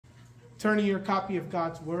Turning your copy of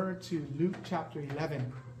God's Word to Luke chapter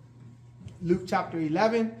 11. Luke chapter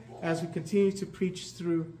 11, as we continue to preach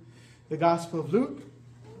through the Gospel of Luke.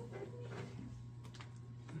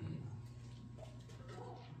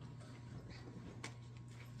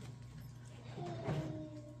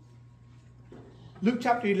 Luke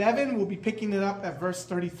chapter 11, we'll be picking it up at verse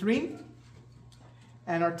 33.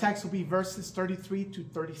 And our text will be verses 33 to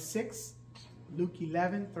 36. Luke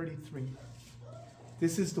 11, 33.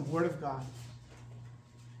 This is the word of God.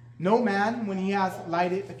 No man, when he has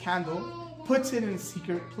lighted a candle, puts it in a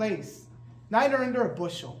secret place, neither under a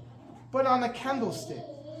bushel, but on a candlestick,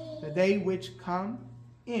 that they which come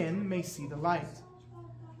in may see the light.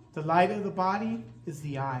 The light of the body is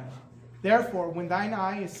the eye. Therefore, when thine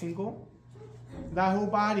eye is single, thy whole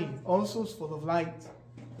body also is full of light.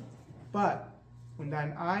 But when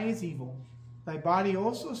thine eye is evil, thy body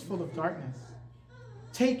also is full of darkness.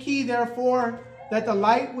 Take heed, therefore, that the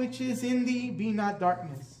light which is in thee be not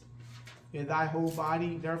darkness. If thy whole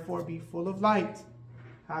body therefore be full of light,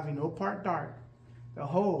 having no part dark, the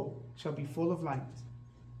whole shall be full of light,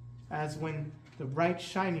 as when the bright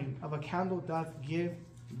shining of a candle doth give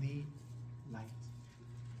thee light.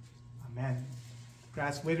 Amen.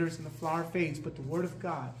 Grass withers and the flower fades, but the word of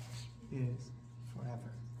God is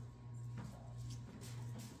forever.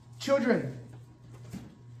 Children,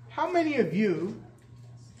 how many of you,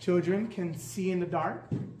 children, can see in the dark?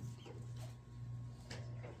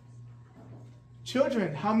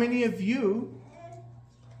 Children, how many of you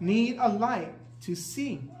need a light to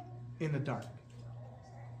see in the dark?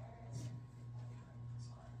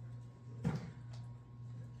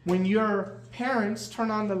 When your parents turn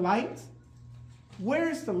on the light, where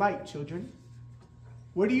is the light, children?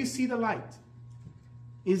 Where do you see the light?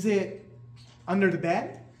 Is it under the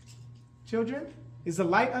bed, children? Is the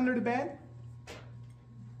light under the bed?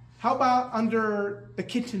 How about under the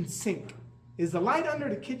kitchen sink? Is the light under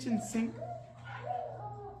the kitchen sink?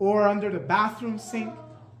 Or under the bathroom sink?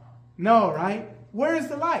 No, right? Where is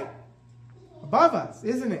the light? Above us,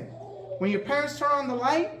 isn't it? When your parents turn on the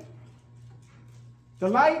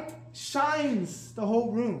light shines the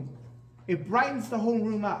whole room. It brightens the whole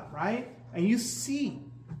room up, right? And you see,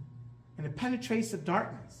 and it penetrates the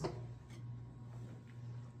darkness.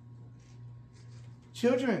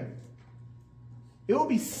 Children, it would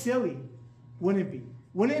be silly, wouldn't it be?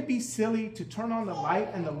 Wouldn't it be silly to turn on the light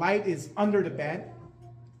and the light is under the bed?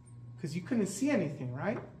 Because you couldn't see anything,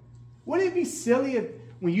 right? Wouldn't it be silly if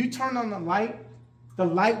when you turn on the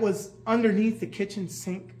light was underneath the kitchen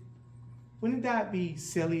sink? Wouldn't that be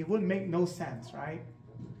silly? It wouldn't make no sense, right?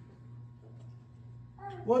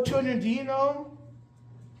 Well, children, do you know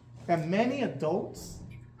that many adults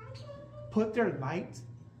put their light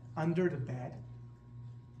under the bed?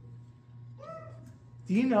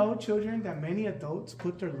 Do you know, children, that many adults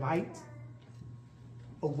put their light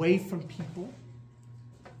away from people?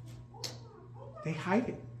 They hide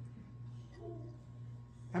it.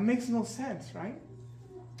 That makes no sense, right?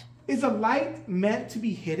 Is a light meant to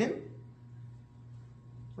be hidden?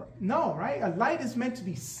 No, right? A light is meant to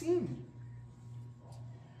be seen.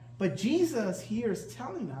 But Jesus here is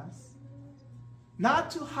telling us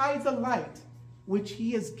not to hide the light which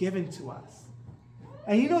he has given to us.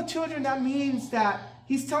 And you know, children, that means that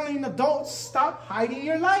he's telling adults, stop hiding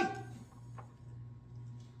your light.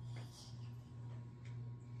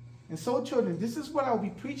 And so, children, this is what I'll be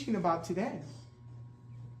preaching about today.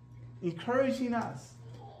 Encouraging us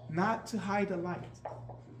not to hide the light,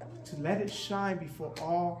 to let it shine before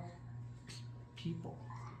all people.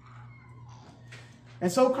 And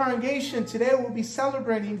so, congregation, today we'll be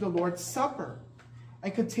celebrating the Lord's Supper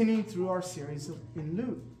and continuing through our series in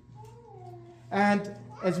Luke. And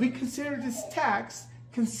as we consider this text,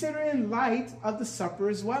 consider in light of the supper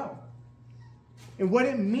as well, and what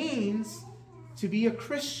it means to be a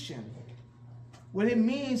Christian, what it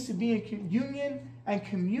means to be in union and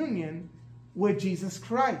communion with Jesus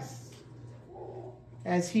Christ,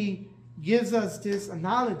 as he gives us this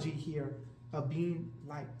analogy here of being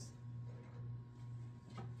light.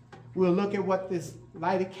 We'll look at what this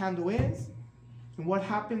lighted candle is and what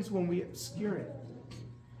happens when we obscure it.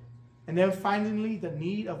 And then finally, the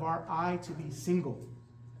need of our eye to be single.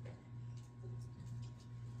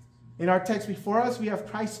 In our text before us, we have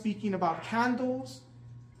Christ speaking about candles,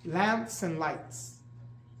 lamps, and lights.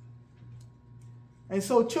 And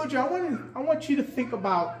so, children, I want you to think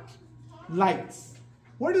about lights.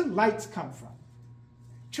 Where do lights come from?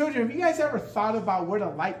 Children, have you guys ever thought about where the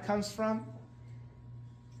light comes from?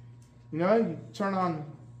 You know, you turn on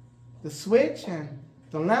the switch and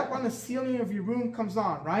the lamp on the ceiling of your room comes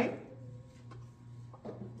on, right?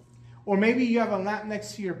 Or maybe you have a lamp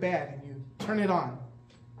next to your bed and you turn it on.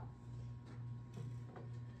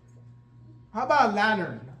 How about a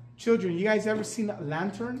lantern? Children, you guys ever seen a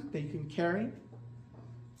lantern that you can carry?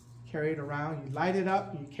 Carry it around. You light it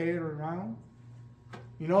up, you carry it around.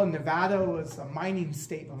 You know, Nevada was a mining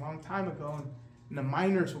state a long time ago, and the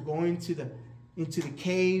miners were going into the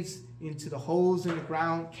caves, into the holes in the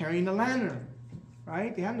ground, carrying a lantern,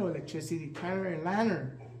 right? They have no electricity, carrying a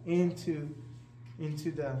lantern into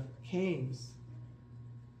the caves.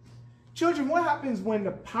 Children, what happens when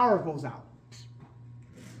the power goes out?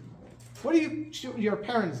 What do your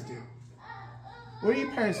parents do? What do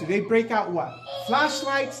your parents do? They break out what?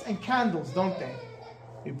 Flashlights and candles, don't they?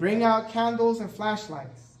 They bring out candles and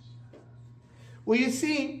flashlights. Well, you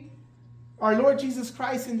see, our Lord Jesus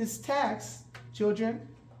Christ in this text, children,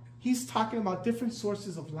 he's talking about different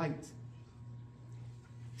sources of light.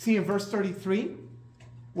 See in verse 33,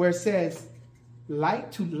 where it says,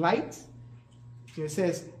 light to light. It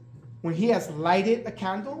says, when he has lighted a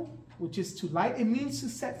candle, which is to light, it means to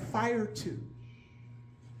set fire to.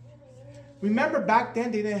 Remember back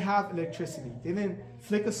then they didn't have electricity. They didn't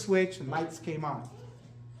flick a switch and lights came on.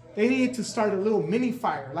 They needed to start a little mini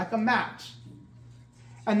fire, like a match.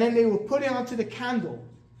 And then they would put it onto the candle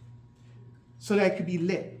so that it could be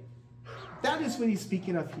lit. That is what he's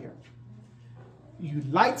speaking of here. You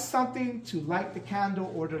light something to light the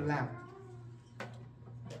candle or the lamp.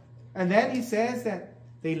 And then he says that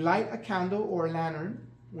they light a candle or a lantern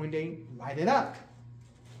when they light it up.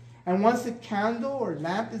 And once the candle or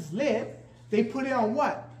lamp is lit, they put it on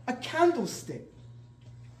what? A candlestick.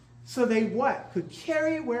 So they what? Could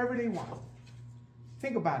carry it wherever they want.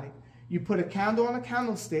 Think about it. You put a candle on a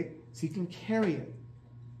candlestick so you can carry it.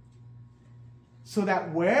 So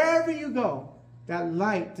that wherever you go, that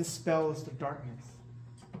light dispels the darkness.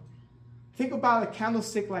 Think about a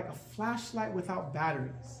candlestick like a flashlight without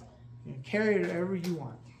batteries. You can carry it wherever you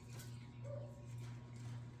want.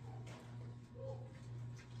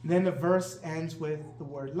 Then the verse ends with the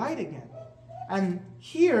word light again. And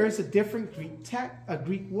here is a different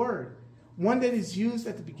Greek word, one that is used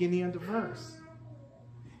at the beginning of the verse.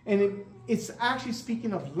 And it's actually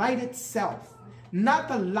speaking of light itself, not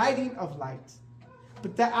the lighting of light,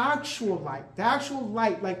 but the actual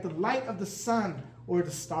light like the light of the sun or the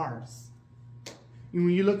stars. And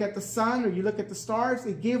when you look at the sun or you look at the stars,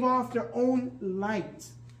 they give off their own light.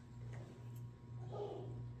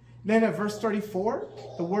 Then at verse 34,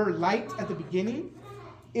 the word light at the beginning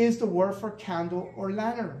is the word for candle or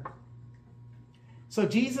lantern. So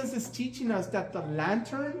Jesus is teaching us that the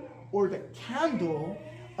lantern or the candle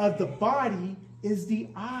of the body is the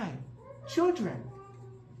eye. Children,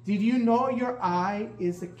 did you know your eye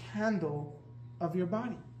is the candle of your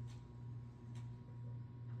body?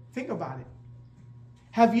 Think about it.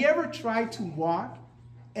 Have you ever tried to walk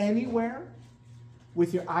anywhere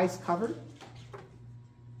with your eyes covered?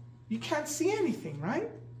 You can't see anything, right?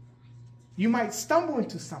 You might stumble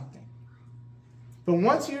into something. But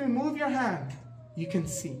once you remove your hand, you can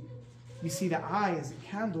see. You see the eye is the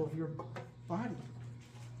candle of your body.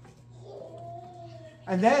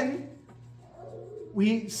 And then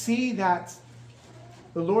we see that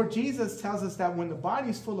the Lord Jesus tells us that when the body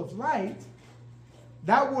is full of light,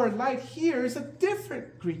 that word light here is a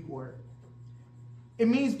different Greek word. It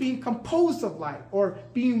means being composed of light or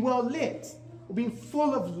being well lit or being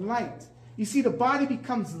full of light. You see, the body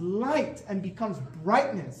becomes light and becomes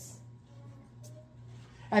brightness.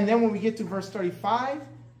 And then when we get to verse 35,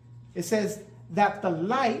 it says that the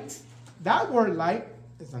light, that word light,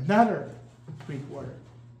 is another Greek word.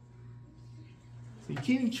 So you're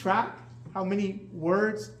keeping track how many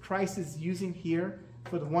words Christ is using here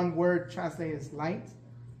for the one word translated as light.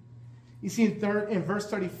 You see in verse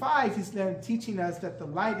 35, he's then teaching us that the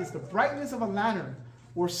light is the brightness of a lantern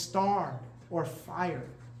or star or fire.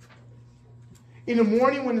 In the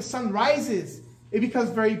morning when the sun rises, it becomes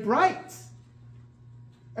very bright.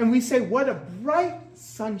 And we say, what a bright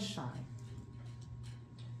sunshine.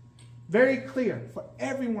 Very clear for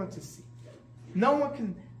everyone to see. No one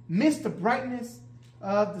can miss the brightness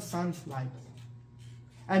of the sun's light.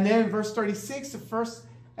 And then in verse 36, the first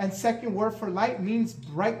and second word for light means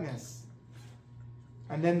brightness.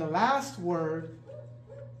 And then the last word,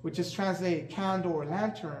 which is translated candle or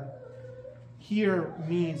lantern, here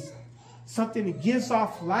means something that gives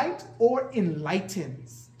off light or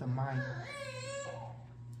enlightens the mind.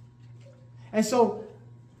 And so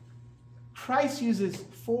Christ uses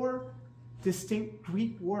 4 distinct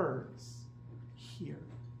Greek words here,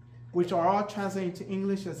 which are all translated to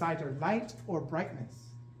English as either light or brightness.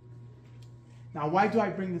 Now, why do I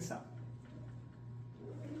bring this up?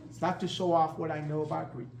 It's not to show off what I know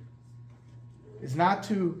about Greek. It's not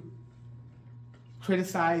to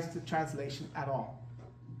criticize the translation at all.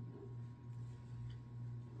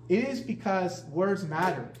 It is because words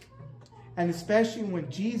matter. And especially when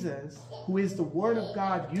Jesus, who is the Word of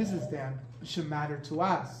God, uses them, it should matter to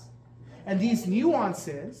us. And these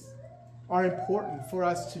nuances are important for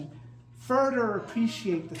us to further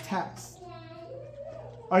appreciate the text.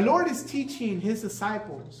 Our Lord is teaching his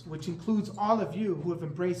disciples, which includes all of you who have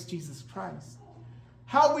embraced Jesus Christ,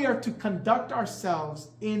 how we are to conduct ourselves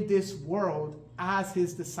in this world as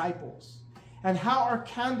his disciples, and how our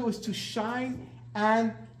candle is to shine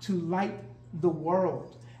and to light the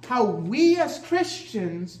world. How we as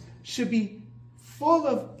Christians should be full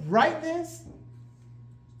of brightness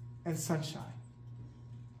and sunshine,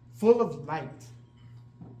 full of light.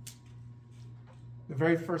 The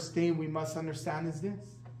very first thing we must understand is this: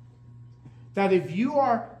 that if you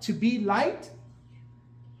are to be light,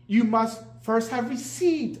 you must first have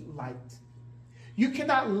received light. You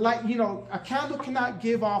cannot light, a candle cannot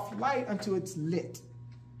give off light until it's lit.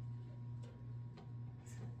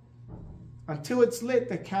 Until it's lit,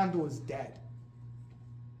 the candle is dead.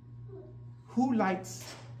 Who lights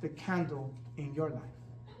the candle in your life?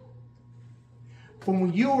 But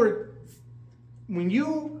when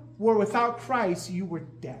you were without Christ, you were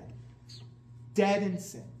dead. Dead in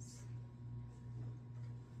sins.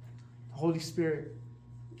 The Holy Spirit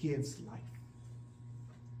gives life.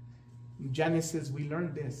 In Genesis, we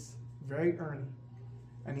learned this very early.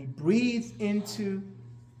 And he breathed into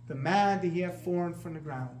the man that he had formed from the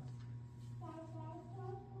ground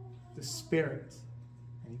the Spirit,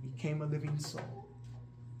 and he became a living soul.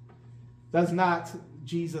 Does not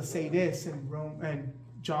Jesus say this in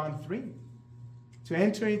John 3? To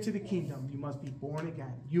enter into the kingdom, you must be born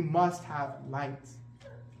again. You must have light.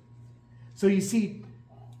 So you see,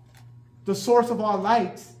 the source of all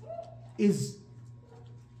light is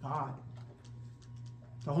God,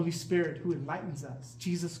 the Holy Spirit, who enlightens us,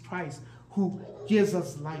 Jesus Christ, who gives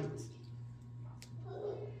us light.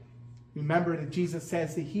 Remember that Jesus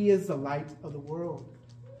says that he is the light of the world.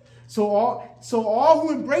 So all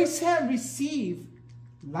who embrace him receive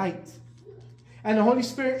light. And the Holy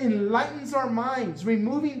Spirit enlightens our minds,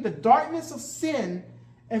 removing the darkness of sin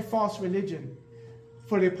and false religion.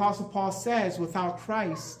 For the Apostle Paul says, without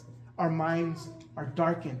Christ, our minds are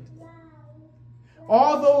darkened.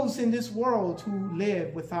 All those in this world who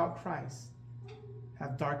live without Christ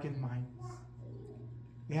have darkened minds.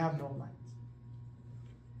 They have no light.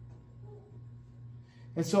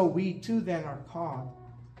 And so we too then are called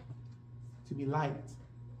to be light.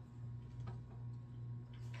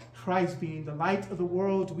 Christ being the light of the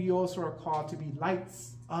world, we also are called to be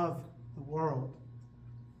lights of the world.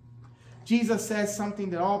 Jesus says something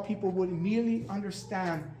that all people would immediately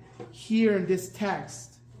understand here in this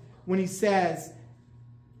text when he says,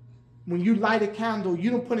 when you light a candle,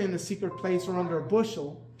 you don't put it in a secret place or under a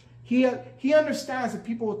bushel. He understands that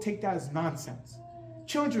people will take that as nonsense.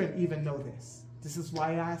 Children even know this. This is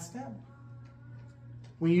why I asked them.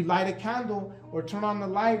 When you light a candle or turn on the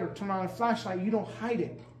light or turn on a flashlight, you don't hide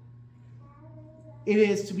it. It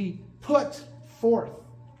is to be put forth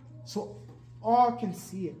so all can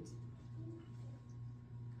see it.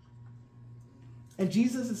 And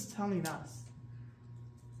Jesus is telling us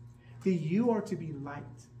that you are to be light,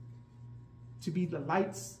 to be the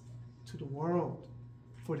lights to the world,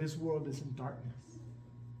 for this world is in darkness.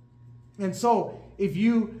 And so, if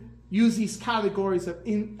you use these categories of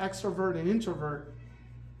extrovert and introvert,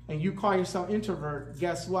 and you call yourself introvert,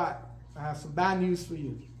 guess what? I have some bad news for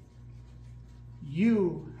you.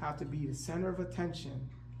 You have to be the center of attention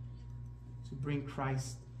to bring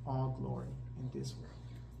Christ all glory in this world.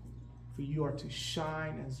 For you are to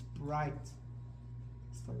shine as bright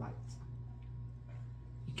as the light.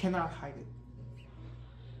 You cannot hide it.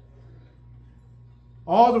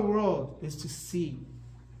 All the world is to see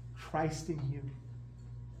Christ in you.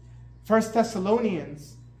 1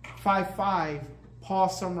 Thessalonians 5:5, Paul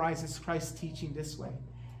summarizes Christ's teaching this way.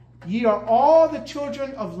 Ye are all the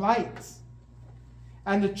children of light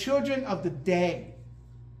and the children of the day.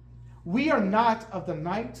 We are not of the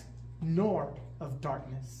night nor of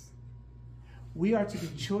darkness. We are to be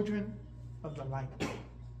children of the light.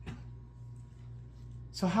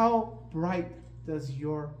 So how bright does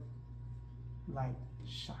your light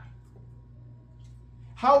shine?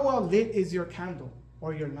 How well lit is your candle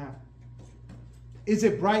or your lamp? Is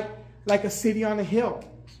it bright like a city on a hill?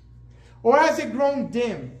 Or has it grown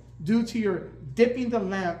dim due to your dipping the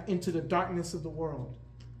lamp into the darkness of the world,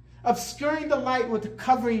 obscuring the light with the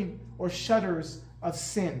covering or shutters of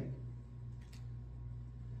sin?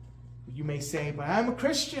 You may say, but I'm a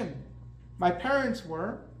Christian. My parents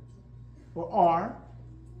were or are.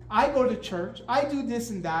 I go to church. I do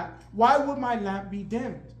this and that. Why would my lamp be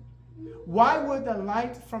dimmed? Why would the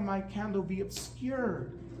light from my candle be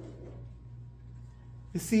obscured?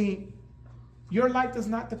 You see, your light does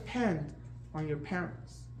not depend on your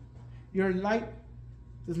parents. Your light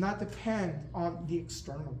does not depend on the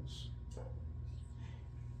externals.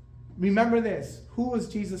 Remember this. Who was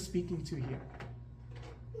Jesus speaking to here?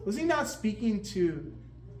 Was he not speaking to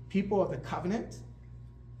people of the covenant?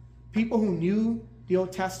 People who knew the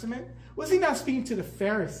Old Testament? Was he not speaking to the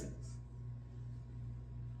Pharisees?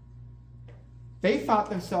 They thought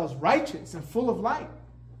themselves righteous and full of light.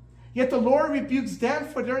 Yet the Lord rebukes them,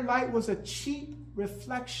 for their light was a cheap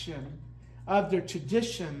reflection of their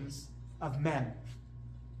traditions of men.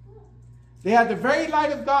 They had the very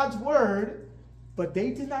light of God's word, but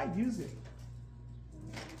they did not use it.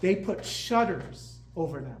 They put shutters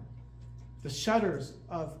over them. The shutters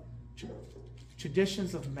of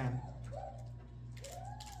traditions of men.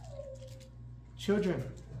 Children,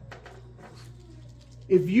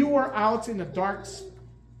 if you were out in a dark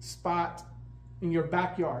spot in your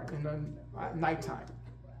backyard at nighttime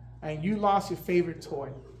and you lost your favorite toy,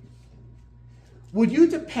 would you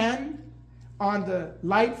depend on the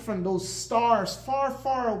light from those stars far,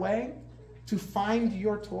 far away to find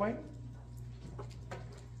your toy?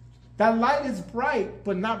 That light is bright,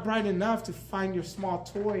 but not bright enough to find your small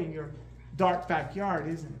toy in your dark backyard,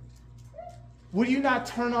 isn't it? Would you not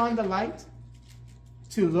turn on the light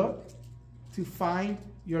to look, to find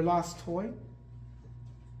your lost toy?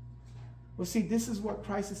 Well, see, this is what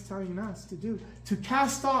Christ is telling us to do. To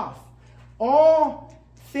cast off all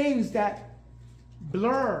things that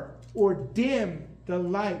blur or dim the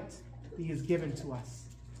light he has given to us.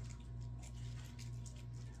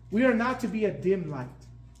 We are not to be a dim light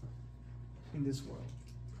in this world.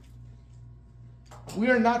 We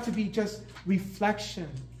are not to be just reflection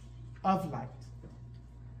of light.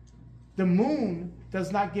 The moon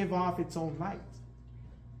does not give off its own light.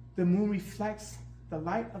 The moon reflects the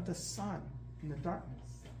light of the sun in the darkness.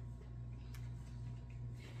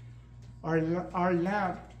 Our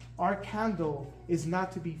lamp, our candle is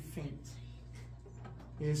not to be faint.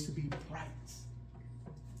 It is to be bright.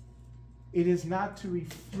 It is not to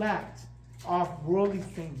reflect off worldly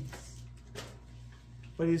things,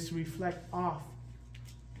 but it is to reflect off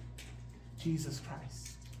Jesus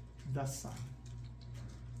Christ, the Son.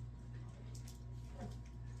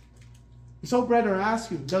 So, brethren, I ask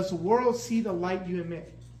you, does the world see the light you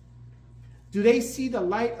emit? Do they see the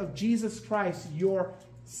light of Jesus Christ, your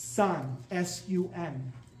Son,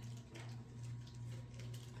 S-U-N?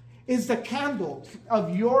 Is the candle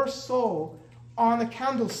of your soul on a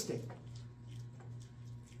candlestick?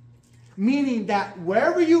 Meaning that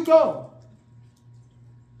wherever you go,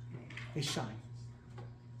 it shines.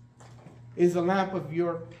 Is the lamp of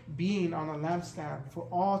your being on a lampstand for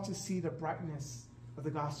all to see the brightness of the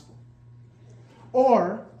gospel?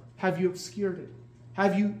 Or have you obscured it?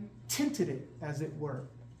 Have you tinted it, as it were,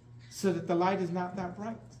 so that the light is not that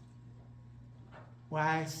bright? Well,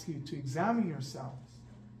 I ask you to examine yourselves.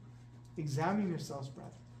 Examine yourselves, brother.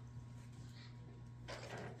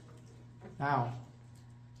 Now,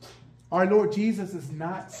 our Lord Jesus is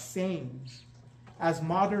not saying, as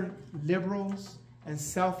modern liberals and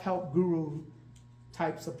self-help guru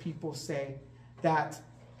types of people say, that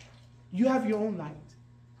you have your own light.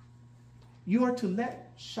 You are to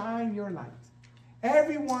let shine your light.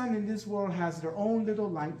 Everyone in this world has their own little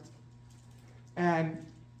light, and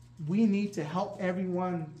we need to help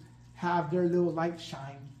everyone have their little light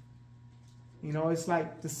shine. You know, it's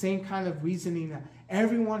like the same kind of reasoning that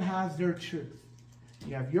everyone has their truth.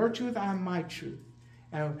 You have your truth, I have my truth.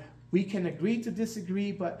 And we can agree to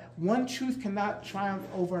disagree, but one truth cannot triumph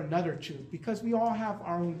over another truth because we all have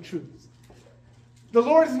our own truths. The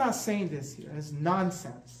Lord is not saying this here. It's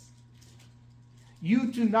nonsense.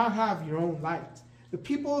 You do not have your own light. The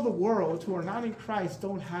people of the world who are not in Christ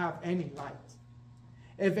don't have any light.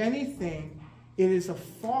 If anything, it is a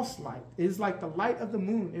false light. It is like the light of the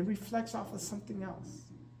moon. It reflects off of something else.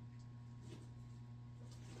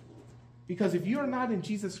 Because if you are not in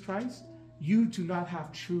Jesus Christ, you do not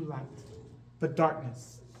have true light, but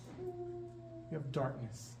darkness. You have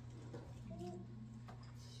darkness.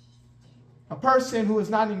 A person who is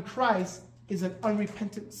not in Christ is an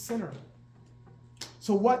unrepentant sinner.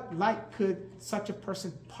 So what light could such a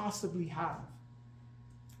person possibly have?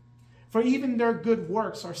 For even their good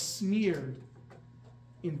works are smeared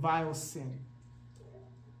in vile sin.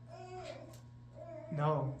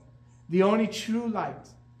 No. The only true light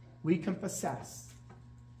we can possess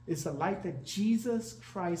is the light that Jesus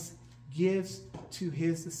Christ gives to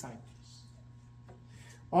his disciples.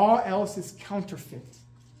 All else is counterfeit.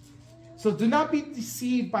 So do not be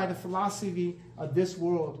deceived by the philosophy of this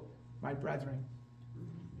world, my brethren.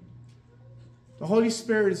 The Holy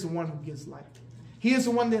Spirit is the one who gives light. He is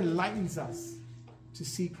the one that enlightens us. to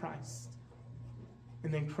see Christ.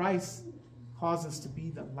 And then Christ calls us to be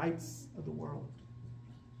the lights of the world.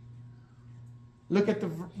 Look at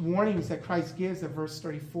the warnings that Christ gives at verse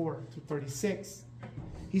 34 to 36.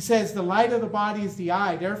 He says, the light of the body is the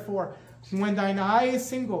eye. Therefore, when thine eye is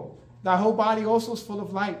single, thy whole body also is full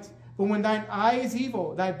of light. But when thine eye is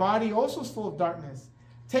evil, thy body also is full of darkness.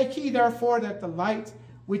 Take heed, therefore, that the light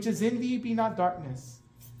which is in thee be not darkness.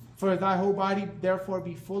 For if thy whole body therefore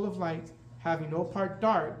be full of light, having no part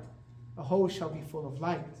dark, the whole shall be full of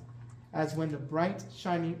light, as when the bright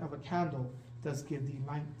shining of a candle does give thee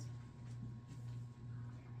light.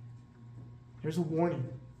 Here's a warning.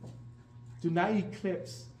 Do not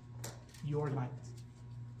eclipse your light.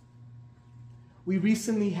 We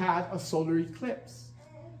recently had a solar eclipse.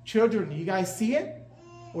 Children, do you guys see it?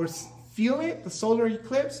 Or feel it? The solar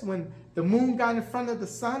eclipse, when the moon got in front of the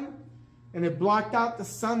sun and it blocked out the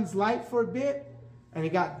sun's light for a bit and it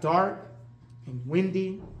got dark and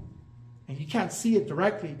windy and you can't see it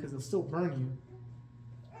directly because it'll still burn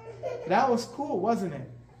you. That was cool, wasn't it?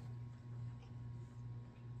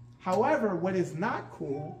 However, what is not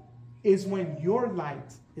cool is when your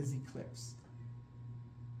light is eclipsed.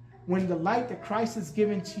 When the light that Christ has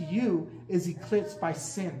given to you is eclipsed by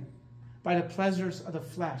sin, by the pleasures of the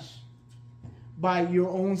flesh, by your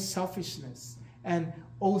own selfishness and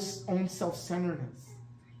own self-centeredness.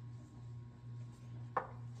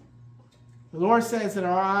 The Lord says that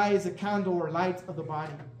our eye is a candle or light of the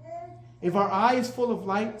body. If our eye is full of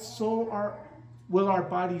light, so will our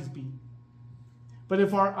bodies be. But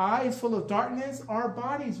if our eye is full of darkness, our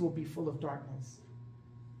bodies will be full of darkness.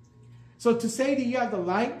 So to say that you have the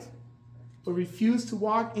light, but refuse to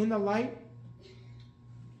walk in the light,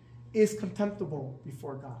 is contemptible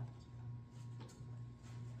before God.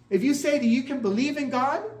 If you say that you can believe in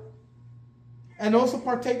God and also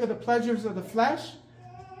partake of the pleasures of the flesh,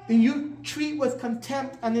 then you treat with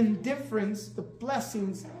contempt and indifference the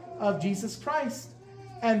blessings of Jesus Christ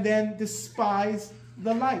and then despise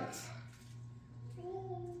the light.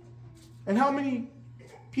 And how many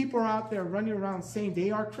people are out there running around saying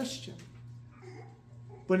they are Christian,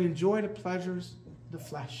 but enjoy the pleasures of the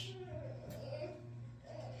flesh?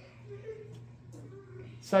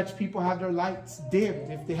 Such people have their lights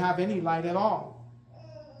dimmed, if they have any light at all.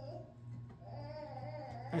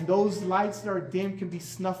 And those lights that are dim can be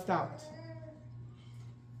snuffed out.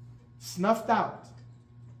 Snuffed out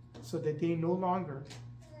so that they no longer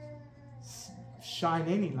shine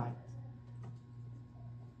any light.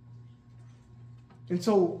 And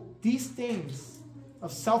so these things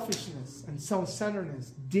of selfishness and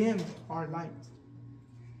self-centeredness dim our light.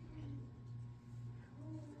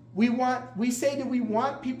 We say that we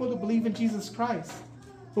want people to believe in Jesus Christ.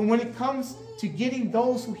 But when it comes to getting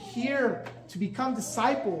those who hear to become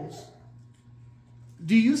disciples,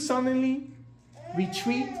 do you suddenly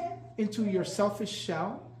retreat into your selfish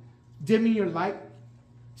shell, dimming your light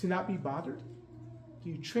to not be bothered? Do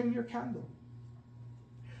you trim your candle?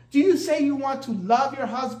 Do you say you want to love your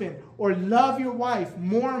husband or love your wife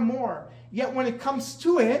more and more, yet when it comes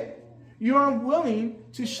to it, you're unwilling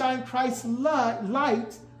to shine Christ's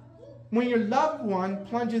light when your loved one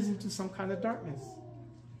plunges into some kind of darkness?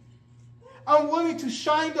 Unwilling to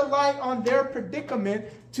shine the light on their predicament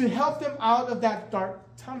to help them out of that dark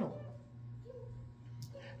tunnel?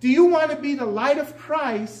 Do you want to be the light of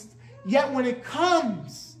Christ, yet when it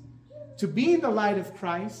comes to being the light of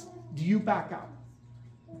Christ, do you back out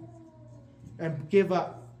and give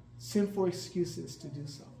up sinful excuses to do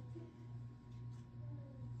so?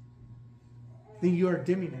 Then you are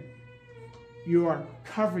dimming it. You are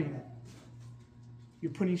covering it.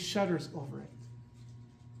 You're putting shutters over it.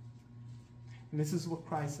 And this is what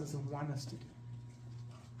Christ doesn't want us to do.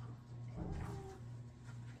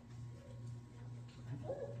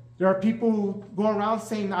 There are people who go around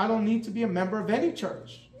saying, I don't need to be a member of any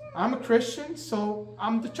church. I'm a Christian, so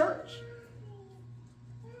I'm the church.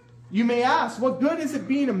 You may ask, what good is it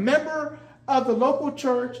being a member of the local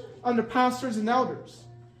church under pastors and elders?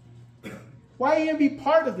 Why even be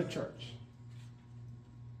part of the church?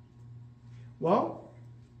 Well,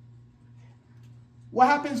 what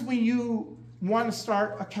happens when you want to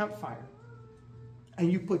start a campfire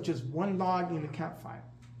and you put just one log in the campfire?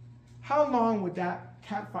 How long would that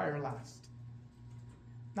campfire last?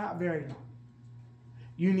 Not very long.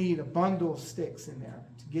 You need a bundle of sticks in there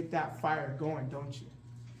to get that fire going, don't you?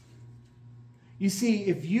 You see,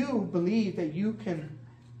 if you believe that you can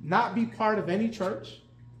not be part of any church,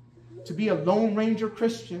 to be a Lone Ranger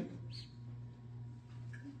Christian,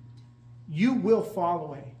 you will fall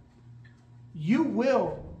away. You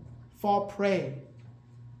will fall prey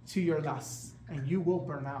to your lusts, and you will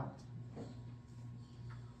burn out.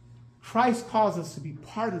 Christ calls us to be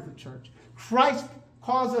part of the church. Christ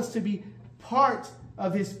calls us to be part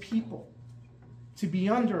of his people, to be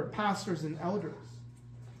under pastors and elders.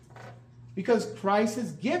 Because Christ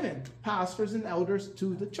has given pastors and elders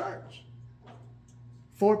to the church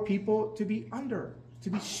for people to be under, to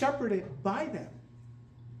be shepherded by them.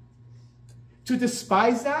 To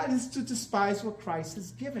despise that is to despise what Christ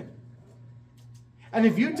has given. And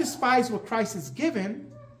if you despise what Christ has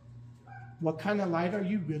given, what kind of light are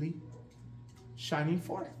you really shining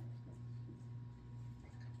forth?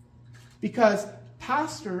 Because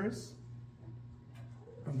pastors,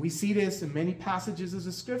 and we see this in many passages of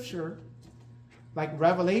the scripture, like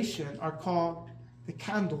Revelation, are called the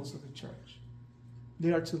candles of the church.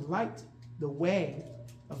 They are to light the way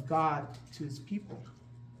of God to his people.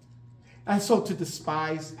 And so to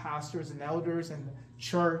despise pastors and elders and the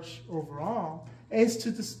church overall is to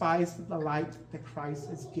despise the light that Christ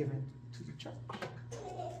has given to the church.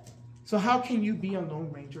 So how can you be a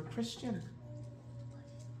Lone Ranger Christian?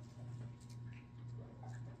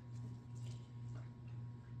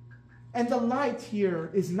 And the light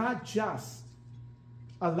here is not just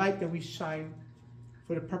a light that we shine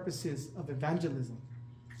for the purposes of evangelism.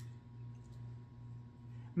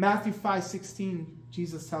 Matthew 5:16,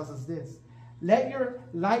 Jesus tells us this: "Let your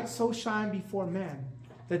light so shine before men,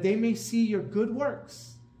 that they may see your good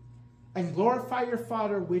works and glorify your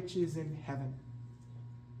Father which is in heaven."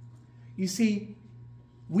 You see,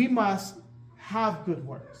 we must have good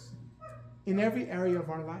works in every area of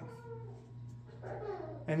our life.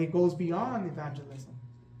 And it goes beyond evangelism.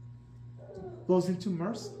 It goes into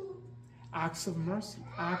mercy, acts of mercy,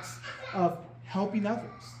 acts of helping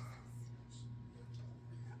others,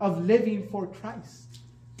 of living for Christ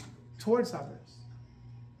towards others,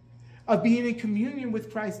 of being in communion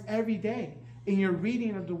with Christ every day in your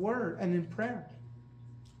reading of the Word and in prayer.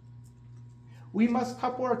 We must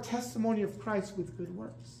couple our testimony of Christ with good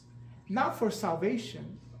works, not for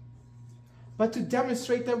salvation, but to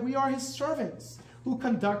demonstrate that we are his servants who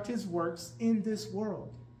conduct his works in this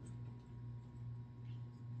world.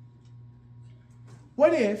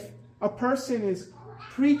 What if a person is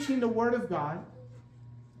preaching the Word of God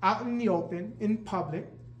out in the open, in public,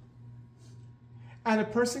 and a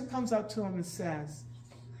person comes up to him and says,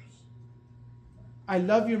 "I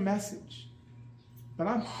love your message, but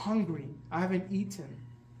I'm hungry. I haven't eaten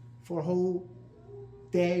for a whole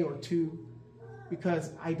day or two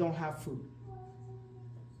because I don't have food."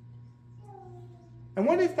 And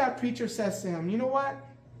what if that preacher says to him, "You know what?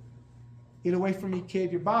 Get away from me, kid.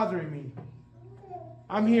 You're bothering me.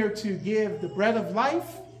 I'm here to give the bread of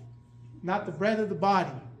life, not the bread of the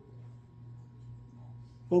body.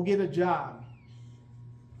 Go get a job."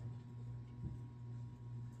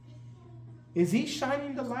 Is he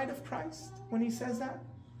shining the light of Christ when he says that?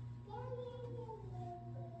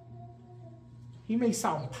 He may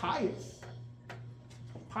sound pious.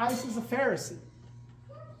 Pious as a Pharisee.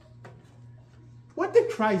 What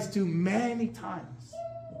did Christ do many times?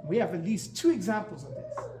 We have at least 2 examples of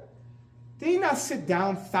this. Did he not sit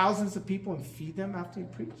down thousands of people and feed them after he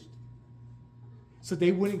preached, so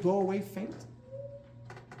they wouldn't go away faint?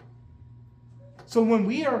 So when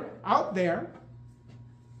we are out there,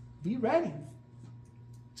 be ready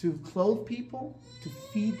to clothe people, to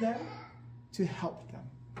feed them, to help them,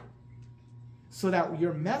 so that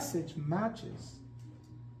your message matches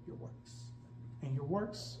your works, and your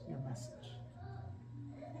works, your message.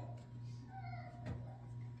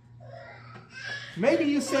 Maybe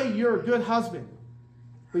you say you're a good husband,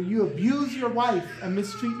 but you abuse your wife and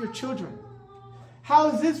mistreat your children. How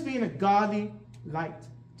is this being a godly light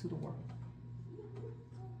to the world?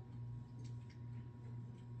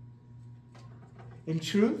 In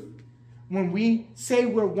truth, when we say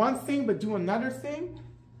we're one thing but do another thing,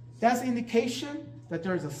 that's an indication that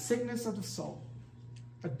there is a sickness of the soul,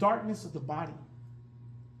 a darkness of the body.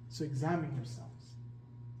 So examine yourselves.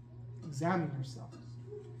 Examine yourselves.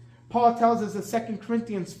 Paul tells us in 2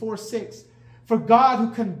 Corinthians 4:6, "For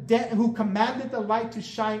God who commanded the light to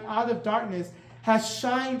shine out of darkness has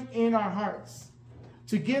shined in our hearts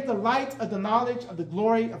to give the light of the knowledge of the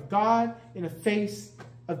glory of God in the face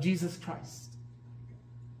of Jesus Christ."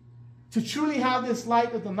 To truly have this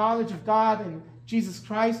light of the knowledge of God and Jesus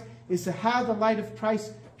Christ is to have the light of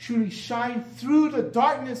Christ truly shine through the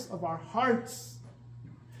darkness of our hearts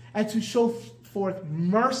and to show forth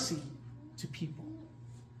mercy to people.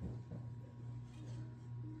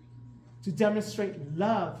 To demonstrate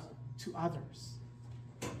love to others.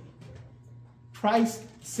 Christ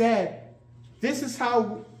said, "This is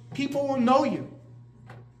how people will know you.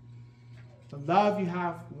 The love you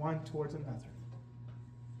have one towards another."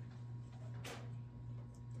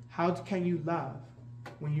 How can you love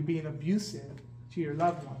when you're being abusive to your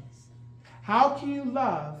loved ones? How can you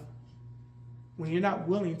love when you're not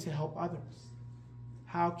willing to help others?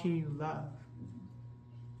 How can you love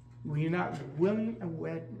when you're not willing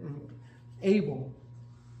and able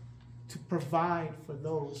to provide for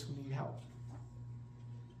those who need help?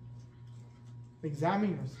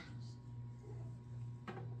 Examine yourselves.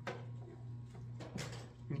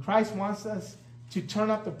 And Christ wants us to turn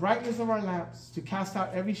up the brightness of our lamps, to cast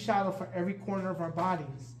out every shadow from every corner of our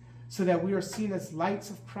bodies, so that we are seen as lights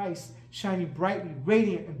of Christ, shining brightly,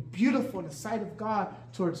 radiant, and beautiful in the sight of God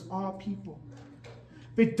towards all people.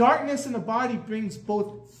 But darkness in the body brings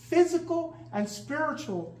both physical and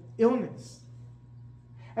spiritual illness.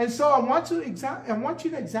 And so I want you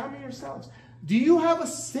to examine yourselves. Do you have a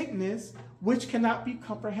sickness which cannot be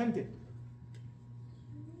comprehended?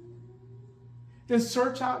 Then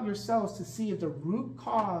search out yourselves to see if the root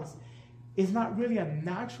cause is not really a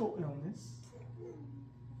natural illness,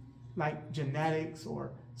 like genetics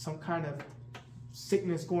or some kind of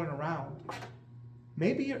sickness going around.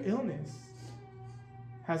 Maybe your illness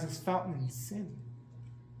has its fountain in sin,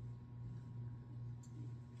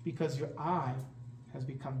 because your eye has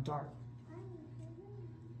become dark.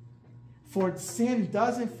 For sin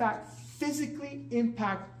does in fact physically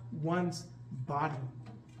impact one's body.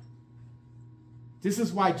 This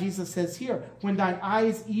is why Jesus says here, when thine eye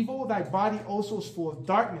is evil, thy body also is full of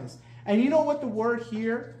darkness. And you know what the word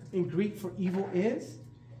here in Greek for evil is?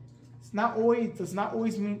 It does not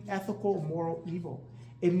always mean ethical or moral evil.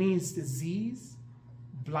 It means disease,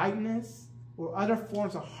 blindness, or other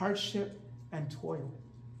forms of hardship and toil.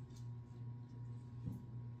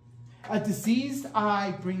 A diseased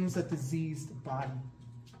eye brings a diseased body.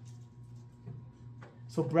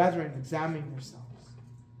 So brethren, examine yourselves.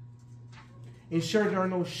 Ensure there are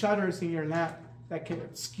no shutters in your lamp that can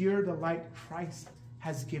obscure the light Christ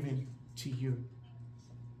has given to you.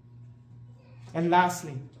 And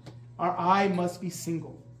lastly, our eye must be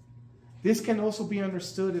single. This can also be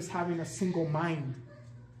understood as having a single mind,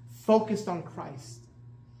 focused on Christ.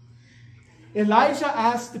 Elijah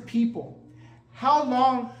asked the people, how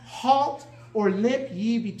long halt or limp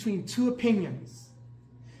ye between two opinions?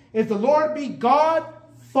 If the Lord be God,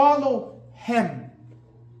 follow him.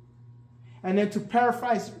 And then to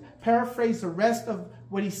paraphrase the rest of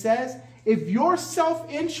what he says, if your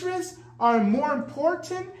self-interests are more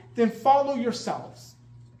important, then follow yourselves.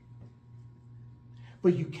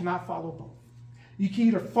 But you cannot follow both. You can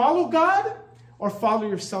either follow God or follow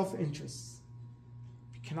your self-interests.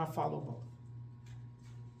 You cannot follow both.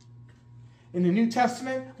 In the New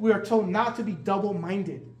Testament, we are told not to be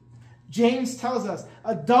double-minded. James tells us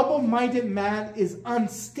a double-minded man is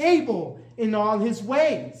unstable in all his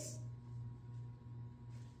ways.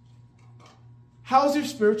 How's your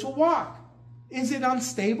spiritual walk? Is it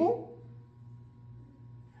unstable?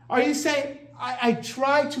 Are you saying, I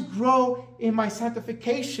try to grow in my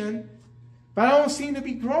sanctification, but I don't seem to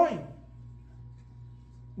be growing?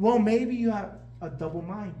 Well, maybe you have a double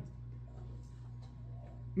mind.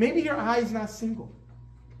 Maybe your eye is not single.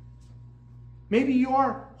 Maybe you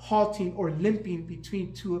are halting or limping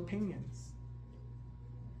between two opinions.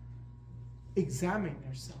 Examine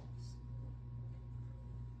yourselves.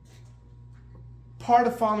 Part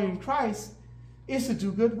of following Christ is to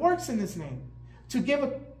do good works in his name. To give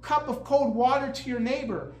a cup of cold water to your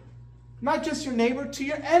neighbor. Not just your neighbor, to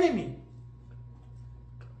your enemy.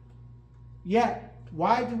 Yet,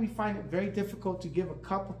 why do we find it very difficult to give a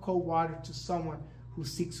cup of cold water to someone who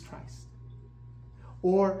seeks Christ?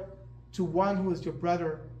 Or to one who is your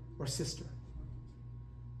brother or sister?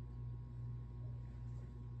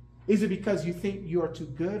 Is it because you think you are too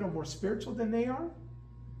good or more spiritual than they are?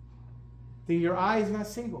 Then your eye is not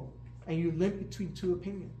single, and you limp between two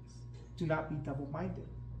opinions. Do not be double-minded.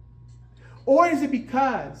 Or is it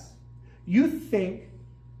because you think,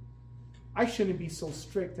 I shouldn't be so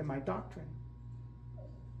strict in my doctrine?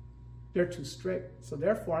 They're too strict, so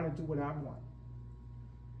therefore I'm going to do what I want.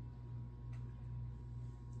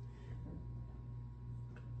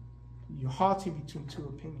 You're halting between two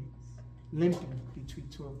opinions, limping between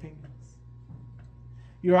two opinions.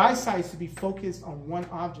 Your eyesight is to be focused on one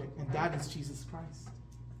object, and that is Jesus Christ.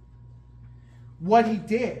 What he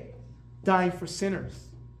did, dying for sinners.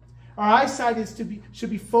 Our eyesight should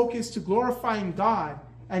be focused to glorifying God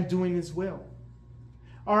and doing his will.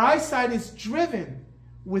 Our eyesight is driven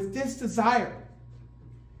with this desire.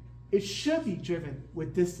 It should be driven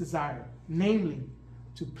with this desire, namely,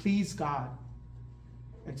 to please God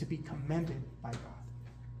and to be commended by God.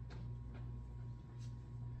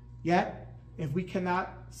 Yet, if we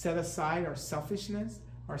cannot set aside our selfishness,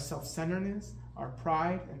 our self-centeredness, our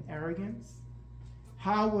pride and arrogance,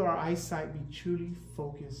 how will our eyesight be truly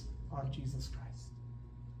focused on Jesus Christ?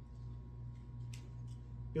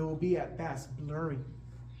 It will be at best blurry.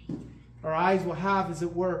 Our eyes will have, as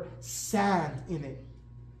it were, sand in it.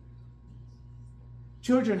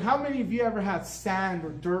 Children, how many of you ever had sand or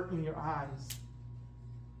dirt in your eyes?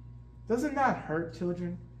 Doesn't that hurt,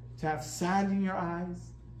 children, to have sand in your eyes?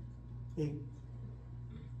 It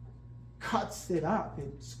cuts it up.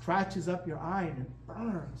 It scratches up your eye and it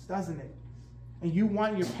burns, doesn't it? And you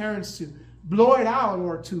want your parents to blow it out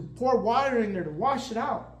or to pour water in there to wash it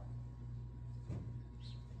out.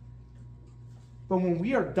 But when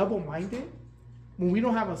we are double-minded, when we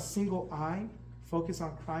don't have a single eye focused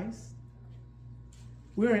on Christ,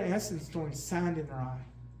 we're in essence throwing sand in our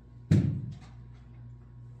eye,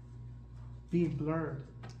 being blurred,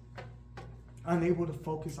 unable to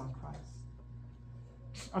focus on Christ.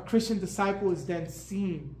 A Christian disciple is then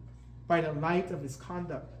seen by the light of his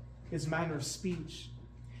conduct, his manner of speech.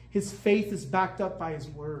 His faith is backed up by his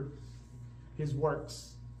word, his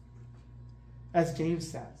works. As James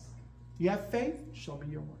says, do you have faith? Show me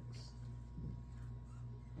your works.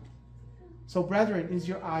 So, brethren, is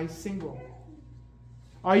your eye single?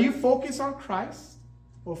 Are you focused on Christ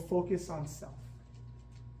or focused on self?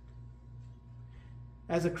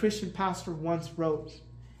 As a Christian pastor once wrote,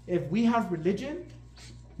 if we have religion,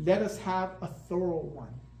 let us have a thorough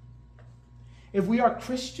one. If we are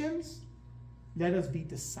Christians, let us be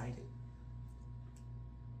decided.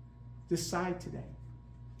 Decide today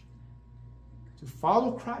to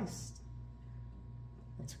follow Christ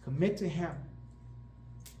and to commit to Him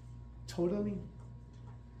totally.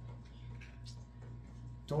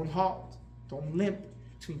 Don't halt. Don't limp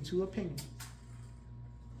between two opinions.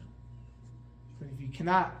 But if you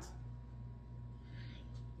cannot,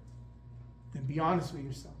 then be honest with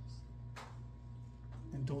yourselves.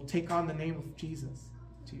 And don't take on the name of Jesus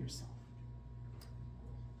to yourself.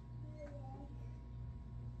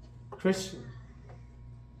 Christian,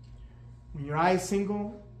 when your eye is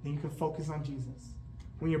single, then you can focus on Jesus.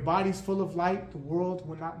 When your body is full of light, the world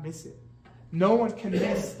will not miss it. No one can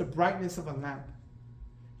miss the brightness of a lamp.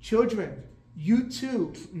 Children, you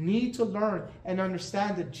too need to learn and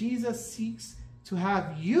understand that Jesus seeks to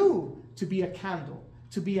have you to be a candle,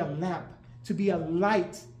 to be a lamp, to be a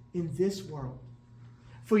light in this world.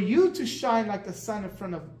 For you to shine like the sun in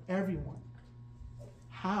front of everyone.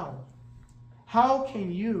 How? How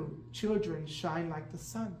can you, children, shine like the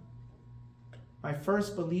sun? By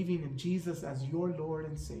first believing in Jesus as your Lord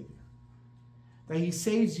and Savior. That He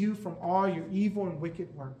saves you from all your evil and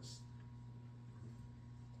wicked works.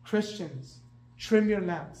 Christians, trim your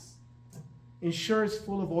lamps. Ensure it's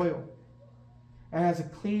full of oil and has a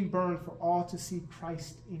clean burn for all to see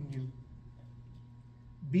Christ in you.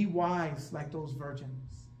 Be wise like those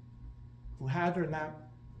virgins who had their lamp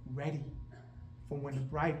ready for when the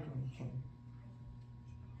bridegroom came.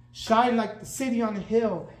 Shine like the city on a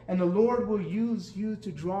hill, and the Lord will use you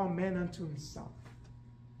to draw men unto Himself.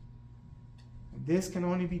 And this can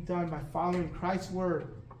only be done by following Christ's word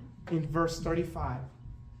in verse 35.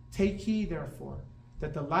 Take heed, therefore,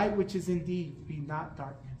 that the light which is in thee be not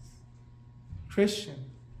darkness. Christian,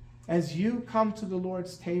 as you come to the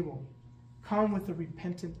Lord's table, come with a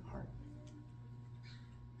repentant heart.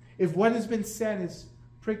 If what has been said has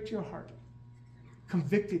pricked your heart,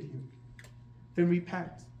 convicted you, then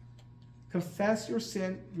repent. Confess your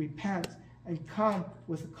sin, repent, and come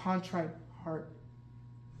with a contrite heart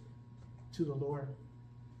to the Lord.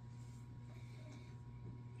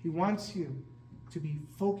 He wants you to be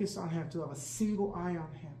focused on Him, to have a single eye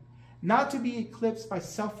on Him, not to be eclipsed by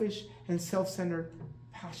selfish and self-centered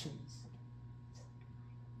passions.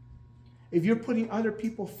 If you're putting other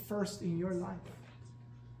people first in your life,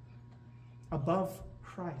 above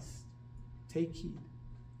Christ, take heed.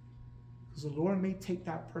 Because the Lord may take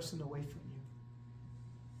that person away from you.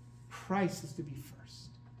 Christ is to be first.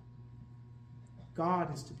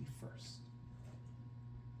 God is to be first.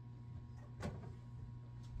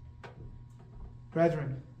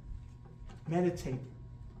 Brethren, meditate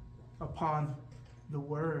upon the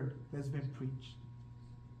word that has been preached.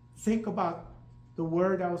 Think about the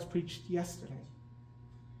word that was preached yesterday.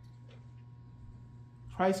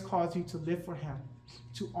 Christ calls you to live for Him,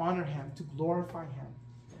 to honor Him, to glorify Him.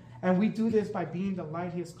 And we do this by being the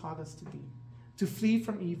light He has called us to be, to flee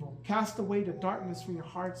from evil, cast away the darkness from your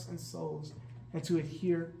hearts and souls, and to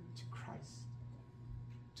adhere to Christ.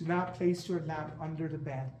 Do not place your lamp under the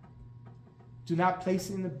bed. Do not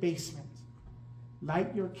place it in the basement.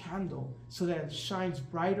 Light your candle so that it shines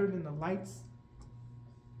brighter than the lights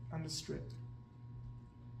on the strip.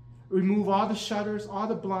 Remove all the shutters, all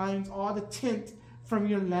the blinds, all the tint from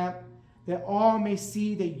your lamp, that all may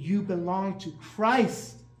see that you belong to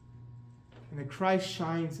Christ and that Christ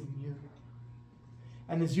shines in you.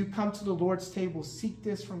 And as you come to the Lord's table, seek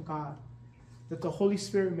this from God, that the Holy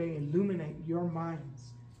Spirit may illuminate your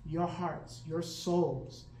minds, your hearts, your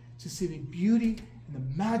souls, to see the beauty and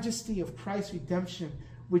the majesty of Christ's redemption,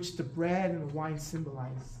 which the bread and the wine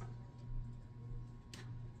symbolize.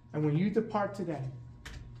 And when you depart today,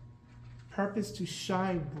 purpose to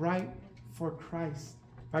shine bright for Christ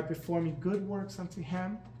by performing good works unto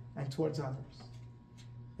him and towards others.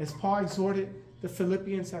 As Paul exhorted the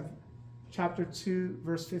Philippians at chapter 2,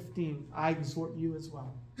 verse 15, I exhort you as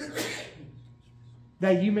well,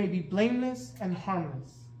 that you may be blameless and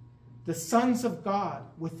harmless, the sons of God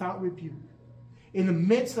without rebuke, in the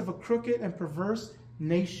midst of a crooked and perverse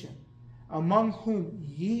nation, among whom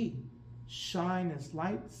ye shine as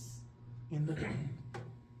lights in the world.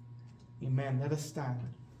 Amen. Let us stand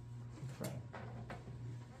and pray.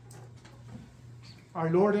 Our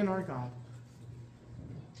Lord and our God,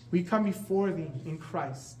 we come before thee in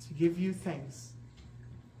Christ to give you thanks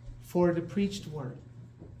for the preached word,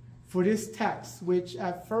 for this text, which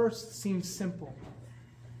at first seems simple,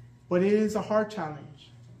 but it is a hard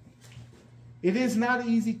challenge. It is not an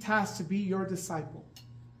easy task to be your disciple.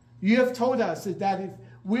 You have told us that if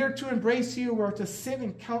we're to embrace you, we're to sit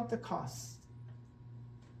and count the cost.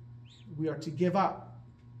 We are to give up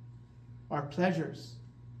our pleasures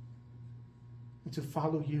and to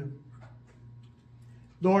follow you.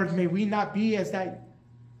 Lord, may we not be as that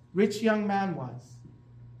rich young man was,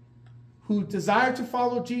 who desired to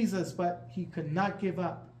follow Jesus, but he could not give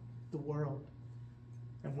up the world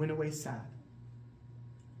and went away sad.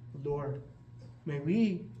 Lord, may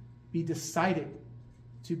we be decided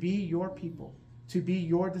to be your people, to be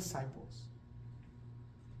your disciples.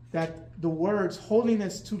 That the words,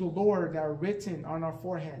 holiness to the Lord, that are written on our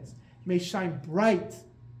foreheads may shine bright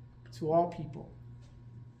to all people.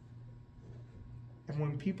 And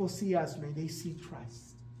when people see us, may they see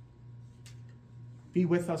Christ. Be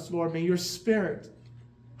with us, Lord. May your Spirit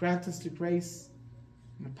grant us the grace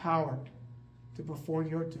and the power to perform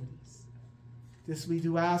your duties. This we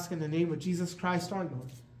do ask in the name of Jesus Christ our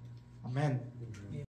Lord. Amen.